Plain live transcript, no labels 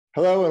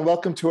Hello and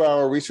welcome to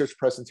our research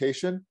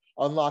presentation,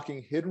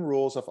 Unlocking Hidden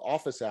Rules of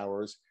Office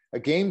Hours, a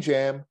game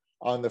jam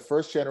on the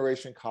first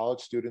generation college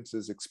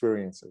students'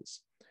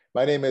 experiences.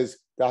 My name is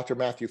Dr.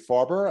 Matthew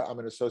Farber. I'm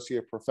an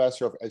associate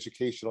professor of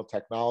educational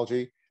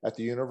technology at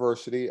the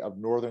University of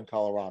Northern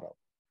Colorado.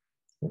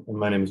 And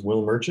my name is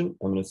Will Merchant.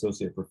 I'm an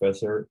associate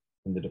professor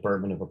in the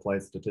Department of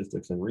Applied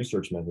Statistics and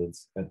Research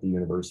Methods at the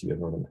University of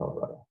Northern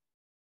Colorado.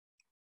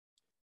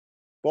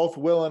 Both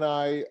Will and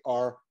I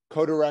are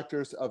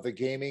co-directors of the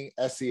Gaming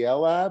SEL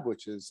Lab,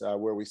 which is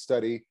where we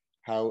study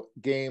how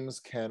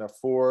games can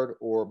afford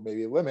or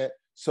maybe limit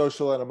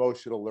social and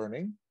emotional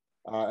learning.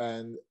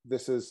 And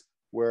this is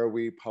where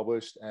we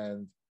published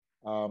and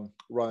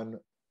run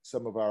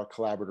some of our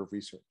collaborative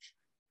research.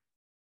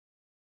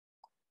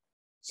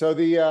 So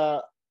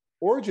the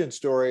origin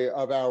story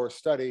of our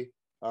study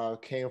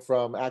came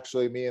from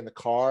actually me in the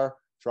car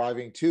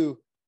driving to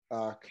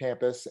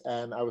campus,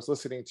 and I was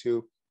listening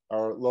to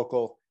our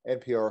local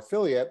NPR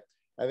affiliate,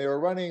 and they were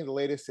running the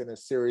latest in a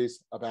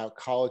series about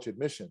college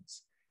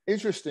admissions,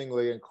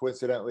 interestingly and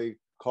coincidentally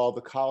called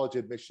the College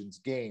Admissions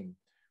Game,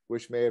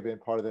 which may have been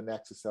part of the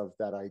nexus of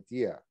that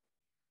idea.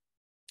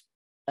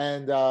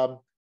 And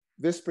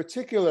this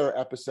particular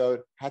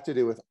episode had to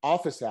do with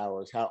office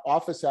hours, how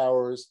office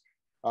hours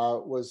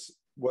was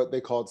what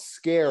they called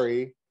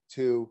scary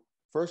to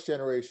first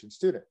generation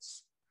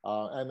students.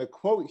 And the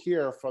quote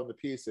here from the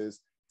piece is,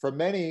 for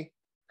many,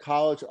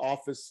 college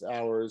office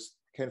hours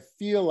can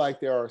feel like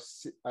there are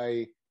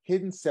a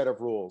hidden set of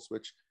rules,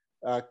 which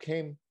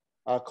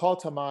called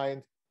to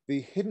mind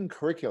the hidden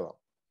curriculum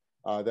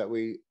that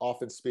we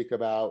often speak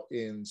about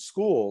in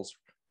schools.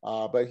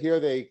 But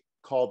here they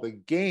call the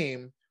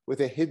game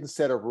with a hidden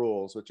set of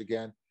rules, which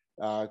again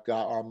got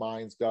our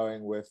minds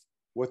going with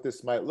what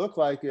this might look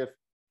like if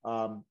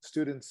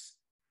students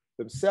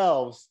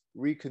themselves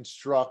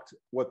reconstruct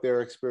what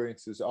their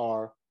experiences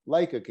are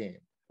like a game.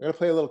 I'm going to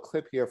play a little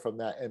clip here from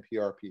that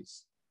NPR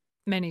piece.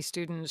 Many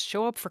students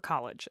show up for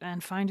college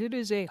and find it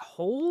is a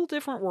whole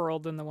different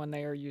world than the one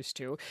they are used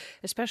to,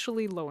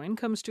 especially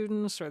low-income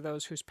students or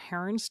those whose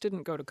parents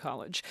didn't go to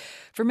college.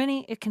 For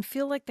many, it can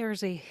feel like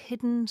there's a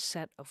hidden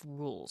set of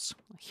rules.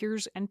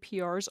 Here's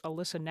NPR's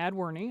Alyssa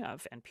Nadworny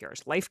of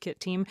NPR's Life Kit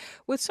team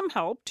with some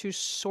help to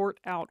sort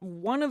out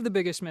one of the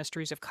biggest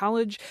mysteries of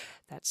college,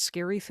 that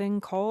scary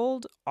thing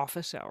called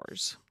office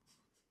hours.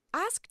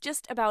 Ask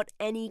just about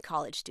any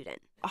college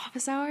student.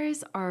 Office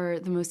hours are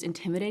the most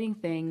intimidating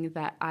thing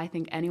that I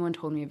think anyone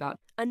told me about.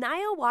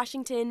 Anaya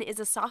Washington is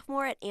a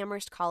sophomore at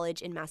Amherst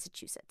College in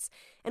Massachusetts.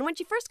 And when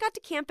she first got to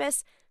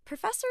campus,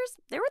 professors,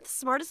 they were the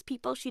smartest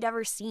people she'd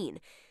ever seen.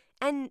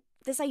 And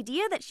this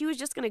idea that she was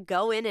just going to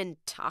go in and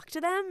talk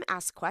to them,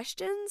 ask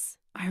questions.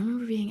 I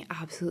remember being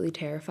absolutely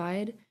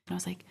terrified. And I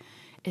was like,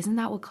 isn't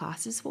that what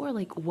class is for?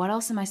 Like, what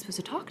else am I supposed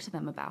to talk to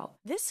them about?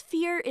 This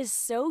fear is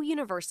so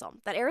universal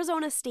that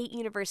Arizona State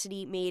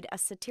University made a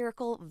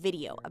satirical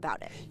video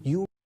about it.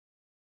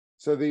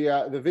 So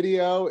the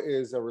video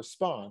is a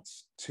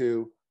response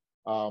to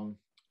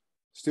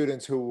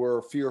students who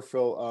were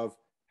fearful of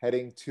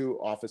heading to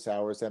office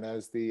hours. And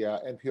as the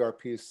NPR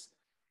piece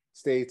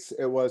states,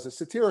 it was a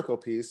satirical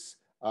piece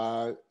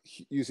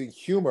using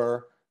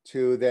humor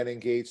to then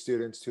engage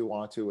students who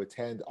want to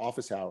attend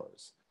office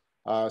hours.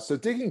 So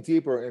digging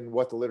deeper in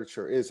what the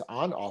literature is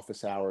on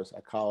office hours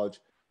at college,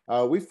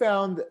 we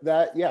found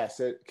that, yes,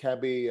 it can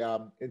be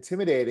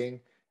intimidating.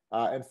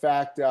 In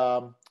fact,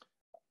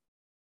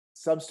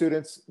 some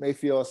students may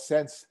feel a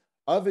sense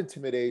of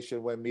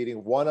intimidation when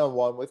meeting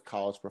one-on-one with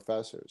college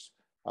professors.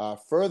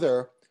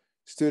 Further,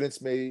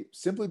 students may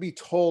simply be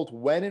told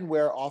when and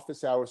where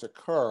office hours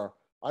occur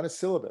on a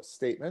syllabus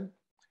statement,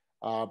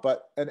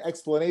 but an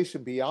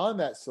explanation beyond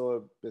that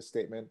syllabus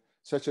statement,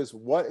 such as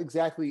what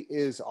exactly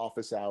is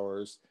office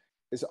hours,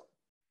 is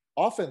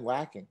often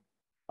lacking.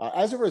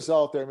 As a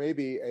result, there may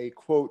be a,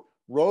 quote,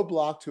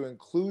 roadblock to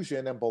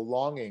inclusion and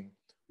belonging,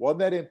 one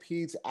that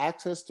impedes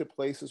access to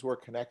places where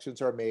connections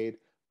are made,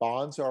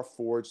 bonds are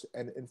forged,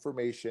 and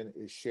information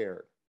is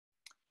shared.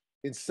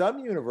 In some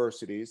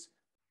universities,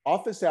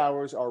 office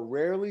hours are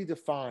rarely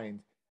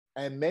defined,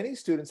 and many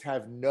students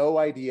have no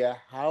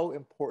idea how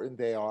important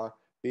they are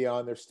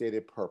beyond their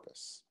stated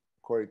purpose,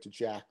 according to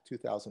Jack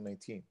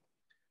 2019.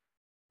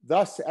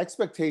 Thus,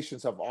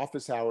 expectations of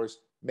office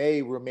hours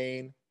may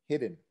remain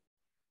hidden.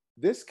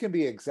 This can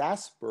be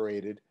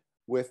exacerbated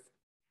with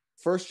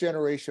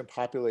first-generation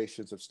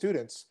populations of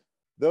students,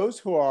 those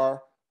who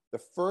are the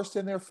first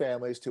in their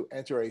families to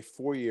enter a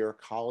four-year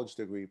college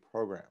degree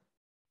program.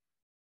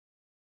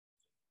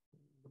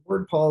 The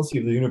board policy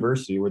of the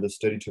university where the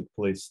study took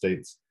place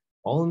states,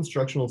 all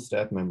instructional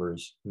staff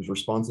members whose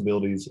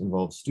responsibilities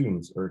involve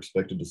students are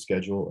expected to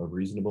schedule a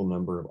reasonable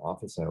number of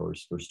office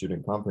hours for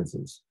student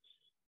conferences.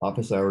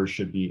 Office hours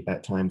should be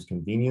at times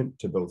convenient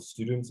to both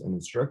students and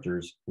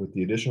instructors, with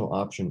the additional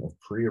option of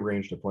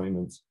pre-arranged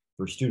appointments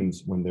for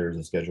students when there is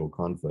a scheduled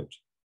conflict.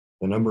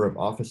 The number of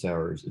office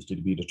hours is to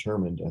be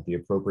determined at the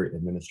appropriate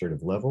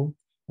administrative level,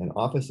 and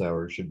office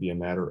hours should be a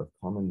matter of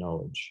common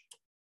knowledge.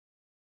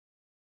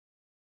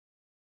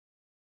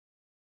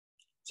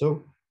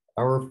 So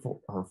Our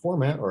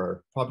format or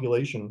our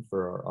population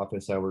for our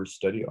office hours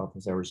study,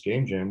 office hours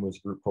game jam was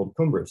a group called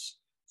Cumbris.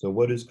 So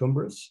what is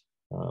Cumbris?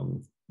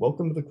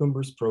 Welcome to the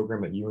Cumbris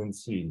program at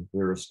UNC.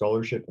 We're a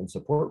scholarship and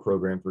support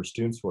program for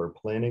students who are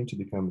planning to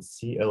become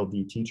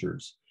CLD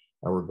teachers.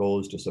 Our goal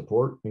is to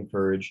support,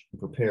 encourage, and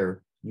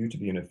prepare you to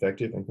be an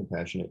effective and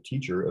compassionate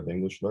teacher of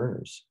English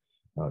learners.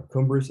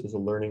 Cumbris is a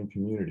learning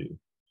community.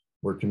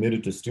 We're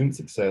committed to student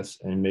success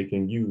and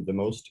making you the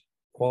most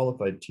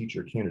qualified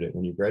teacher candidate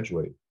when you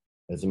graduate.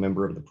 As a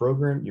member of the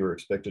program, you are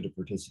expected to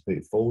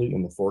participate fully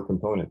in the 4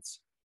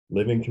 components: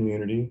 living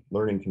community,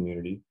 learning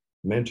community,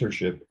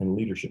 mentorship, and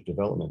leadership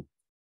development.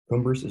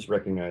 Cumbris is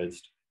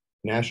recognized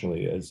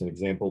nationally as an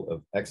example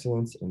of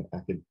excellence in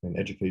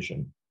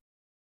education.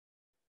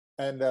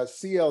 And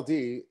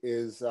CLD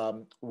is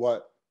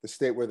what the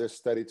state where this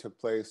study took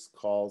place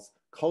calls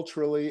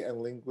culturally and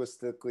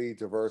linguistically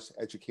diverse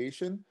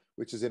education,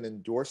 which is an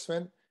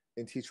endorsement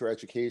in teacher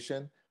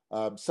education.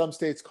 Some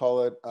states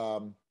call it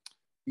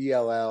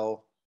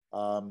ELL,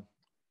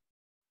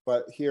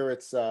 but here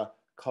it's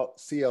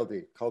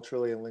CLD,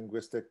 culturally and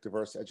linguistic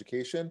diverse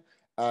education.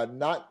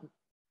 Not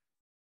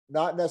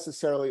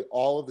necessarily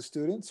all of the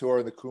students who are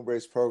in the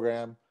Cumbres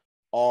program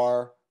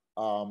are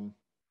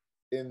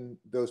in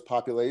those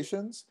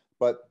populations,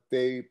 but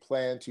they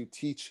plan to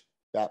teach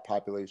that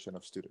population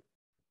of students.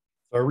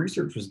 Our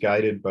research was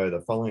guided by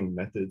the following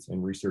methods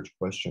and research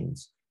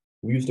questions.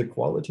 We used a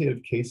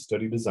qualitative case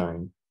study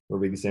design where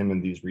we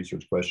examined these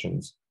research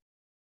questions.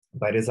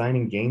 By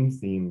designing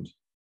games themed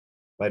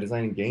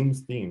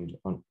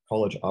on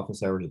college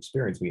office hours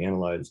experience, we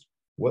analyzed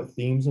what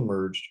themes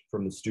emerged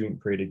from the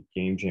student-created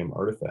game jam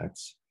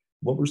artifacts.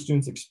 What were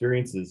students'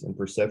 experiences and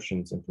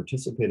perceptions in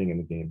participating in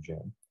the game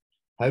jam?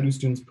 How do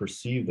students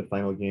perceive the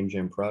final game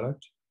jam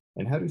product?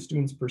 And how do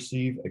students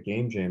perceive a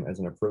game jam as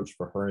an approach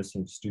for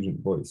harnessing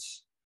student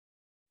voice?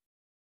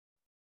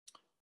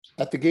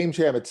 At the game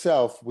jam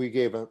itself, we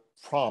gave a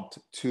prompt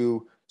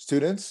to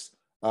students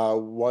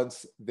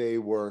once they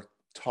were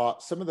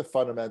taught some of the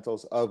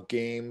fundamentals of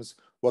games,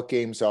 what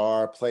games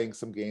are, playing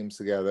some games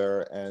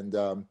together,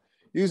 and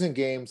using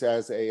games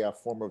as a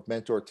form of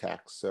mentor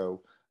text.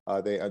 So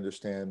they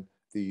understand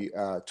the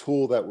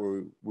tool that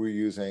we're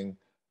using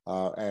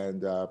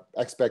and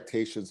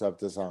expectations of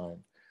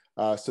design.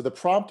 So the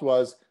prompt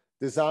was,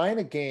 design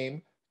a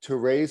game to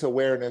raise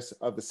awareness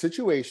of the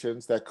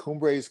situations that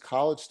Cumbres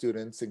college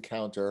students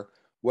encounter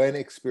when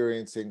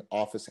experiencing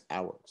office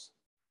hours.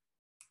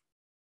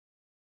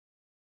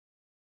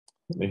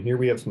 And here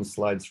we have some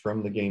slides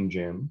from the game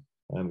jam.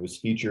 It was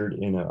featured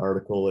in an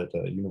article at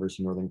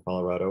University of Northern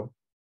Colorado.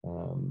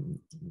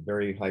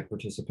 Very high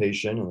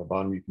participation. On the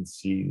bottom, you can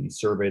see the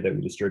survey that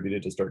we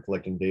distributed to start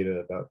collecting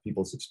data about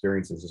people's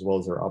experiences as well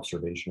as their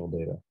observational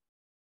data.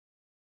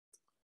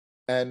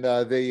 And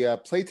the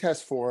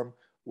playtest form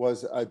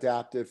was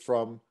adapted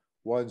from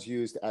ones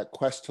used at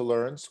Quest to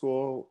Learn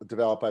school,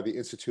 developed by the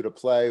Institute of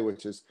Play,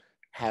 which is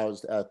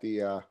housed at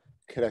the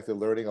Connected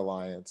Learning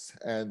Alliance.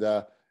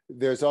 And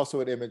there's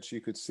also an image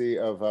you could see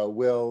of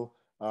Will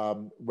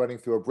running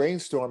through a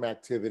brainstorm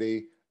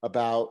activity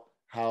about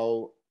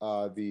how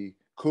the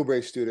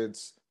Cumbres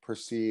students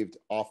perceived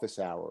office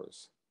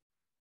hours.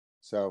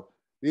 So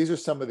these are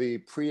some of the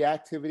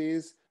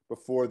pre-activities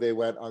before they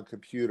went on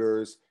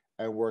computers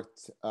and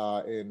worked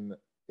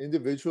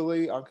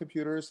individually on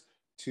computers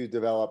to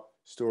develop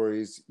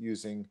stories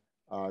using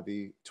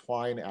the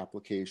Twine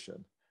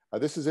application.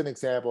 This is an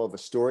example of a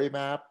story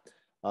map.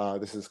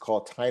 This is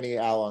called Tiny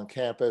Owl on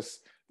Campus.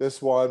 This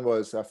one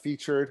was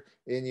featured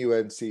in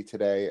UNC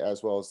Today,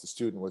 as well as the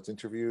student was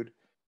interviewed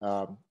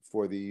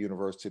for the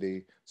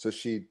university. So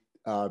she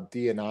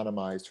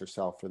de-anonymized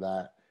herself for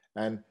that.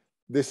 And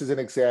this is an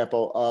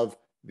example of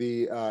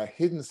the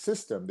hidden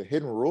system, the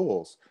hidden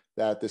rules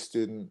that the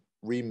student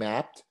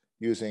remapped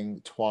using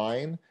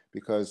Twine,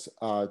 because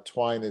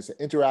Twine is an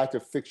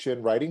interactive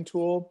fiction writing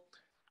tool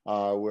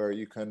where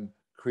you can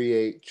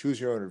create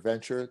choose your own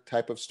adventure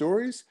type of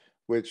stories,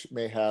 which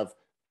may have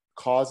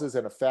causes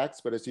and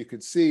effects, but as you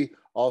can see,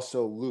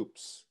 also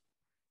loops.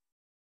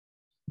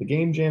 The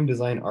game jam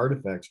design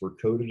artifacts were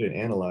coded and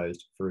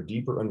analyzed for a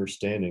deeper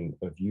understanding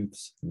of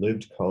youth's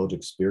lived college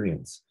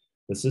experience,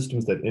 the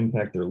systems that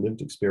impact their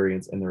lived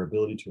experience and their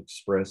ability to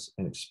express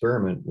and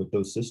experiment with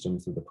those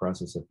systems through the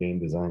process of game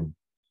design.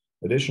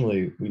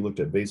 Additionally, we looked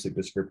at basic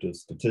descriptive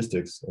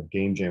statistics of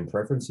game jam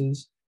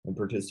preferences, and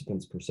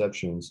participants'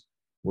 perceptions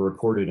were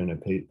recorded in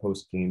a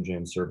post-game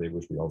jam survey,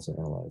 which we also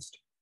analyzed.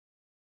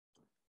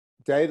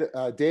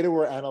 Data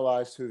were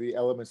analyzed through the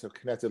elements of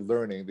connected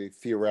learning, the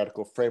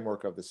theoretical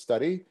framework of the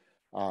study.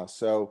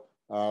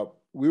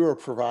 We were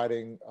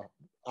providing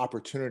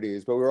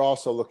opportunities, but we were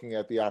also looking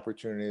at the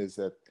opportunities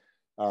that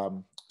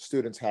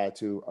students had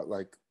to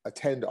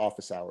attend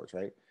office hours,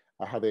 right?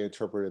 How they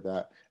interpreted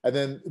that. And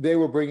then they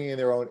were bringing in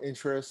their own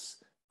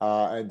interests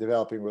and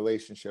developing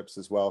relationships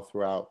as well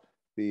throughout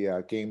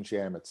the game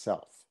jam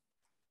itself.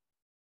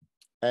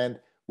 And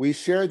we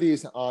share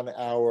these on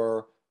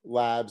our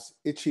lab's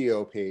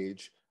Itch.io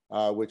page,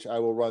 which I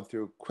will run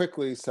through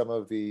quickly some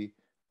of the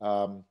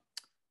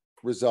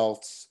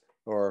results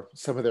or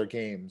some of their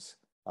games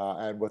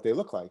and what they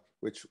look like,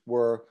 which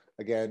were,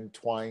 again,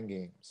 twine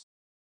games.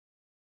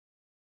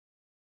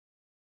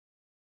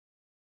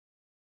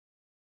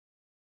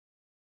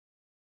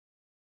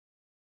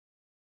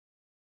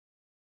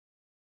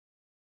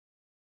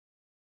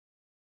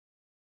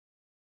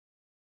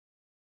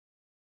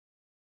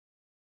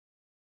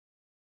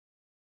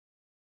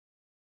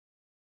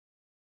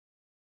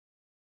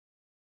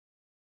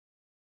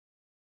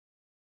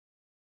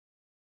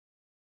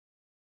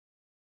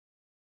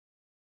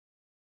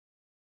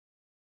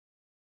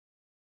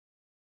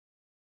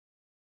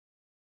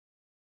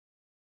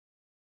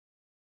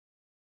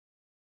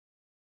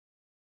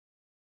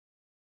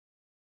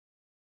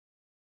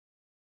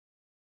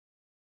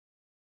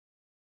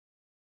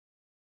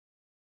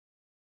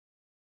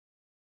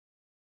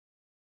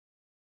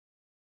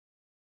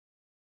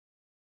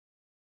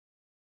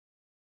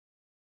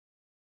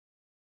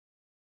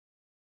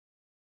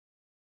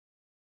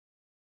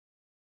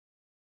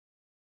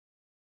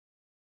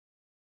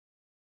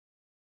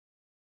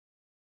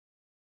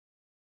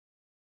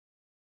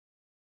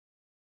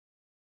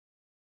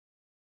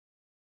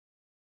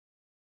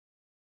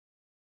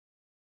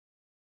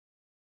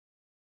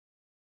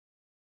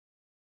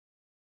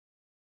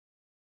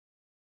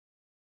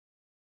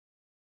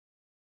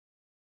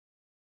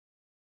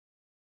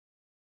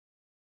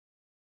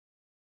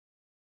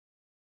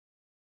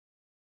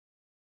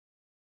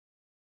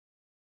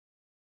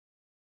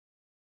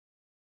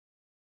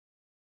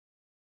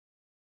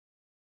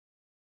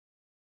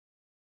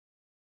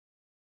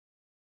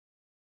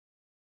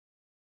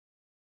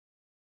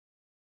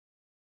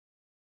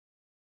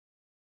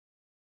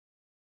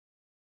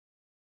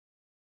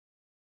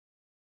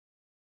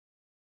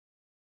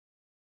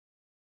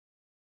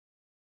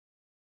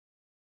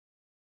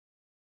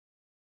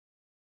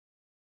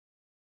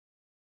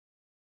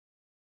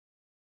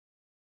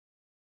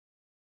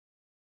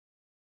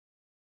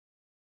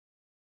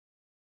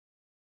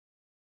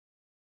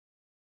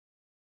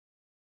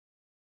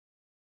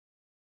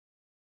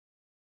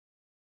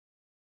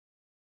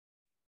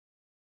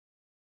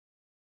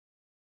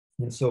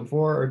 And so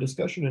for our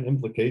discussion and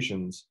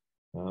implications,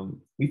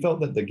 we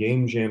felt that the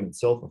game jam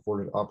itself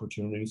afforded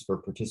opportunities for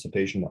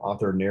participation to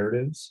author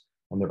narratives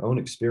on their own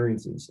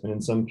experiences. And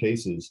in some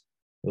cases,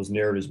 those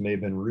narratives may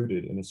have been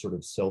rooted in a sort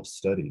of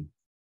self-study.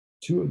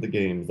 Two of the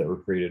games that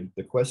were created,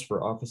 The Quest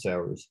for Office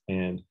Hours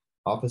and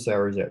Office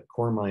Hours at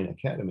Cormine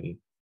Academy,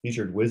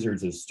 featured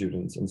wizards as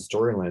students and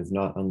storylines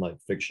not unlike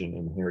fiction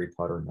and Harry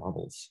Potter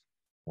novels.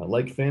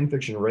 Like fan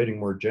fiction writing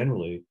more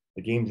generally,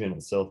 the game jam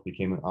itself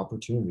became an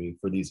opportunity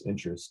for these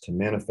interests to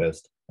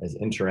manifest as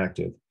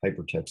interactive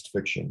hypertext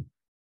fiction.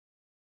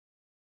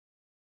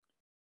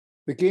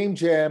 The Game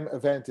Jam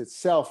event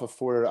itself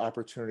afforded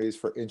opportunities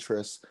for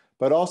interests,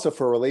 but also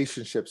for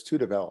relationships to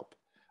develop.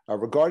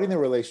 Regarding the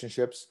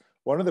relationships,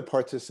 one of the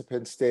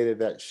participants stated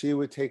that she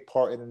would take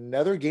part in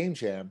another Game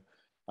Jam,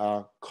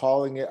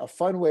 calling it a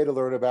fun way to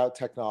learn about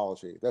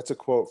technology. That's a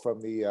quote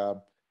from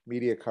the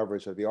media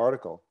coverage of the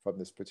article from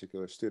this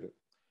particular student.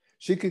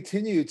 She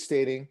continued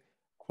stating,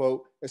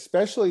 quote,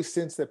 especially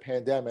since the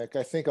pandemic,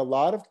 I think a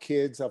lot of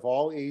kids of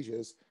all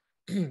ages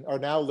are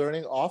now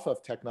learning off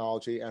of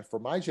technology. And for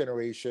my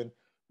generation,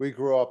 we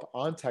grew up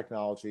on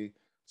technology.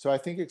 So I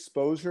think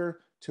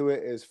exposure to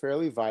it is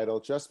fairly vital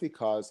just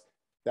because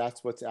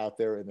that's what's out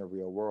there in the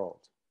real world.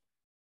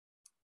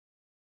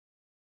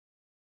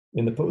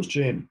 In the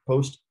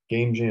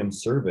post-game jam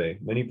survey,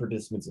 many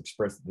participants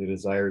expressed that they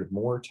desired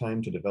more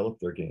time to develop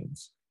their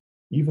games.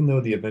 Even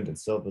though the event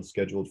itself is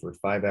scheduled for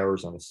 5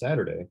 hours on a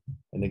Saturday,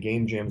 and the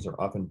game jams are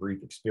often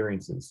brief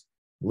experiences,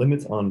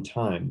 limits on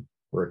time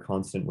were a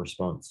constant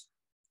response.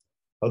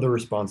 Other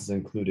responses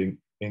included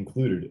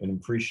an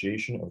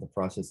appreciation of the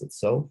process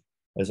itself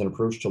as an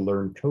approach to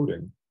learn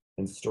coding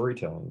and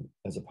storytelling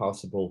as a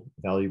possible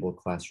valuable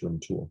classroom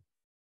tool.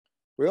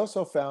 We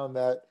also found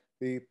that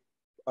the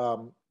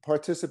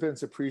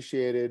participants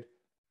appreciated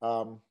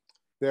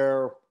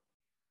the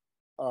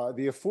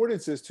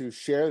affordances to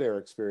share their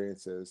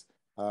experiences.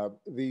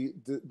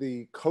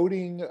 The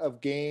coding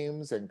of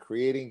games and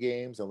creating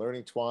games and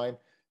learning twine,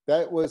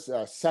 that was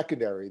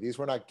secondary. These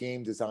were not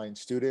game design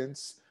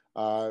students.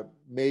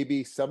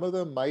 Maybe some of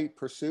them might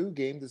pursue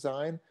game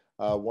design.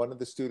 One of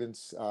the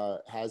students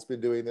has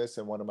been doing this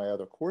in one of my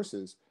other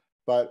courses.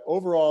 But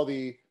overall,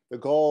 the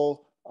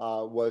goal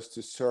was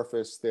to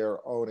surface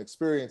their own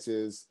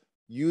experiences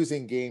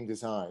using game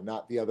design,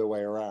 not the other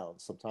way around.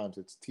 Sometimes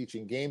it's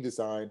teaching game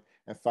design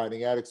and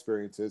finding out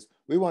experiences.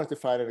 We wanted to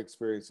find out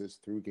experiences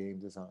through game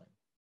design.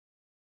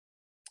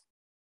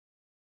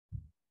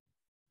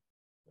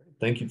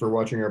 Thank you for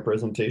watching our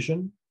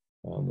presentation.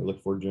 We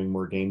look forward to doing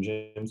more game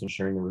jams and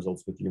sharing the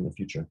results with you in the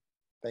future.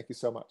 Thank you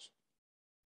so much.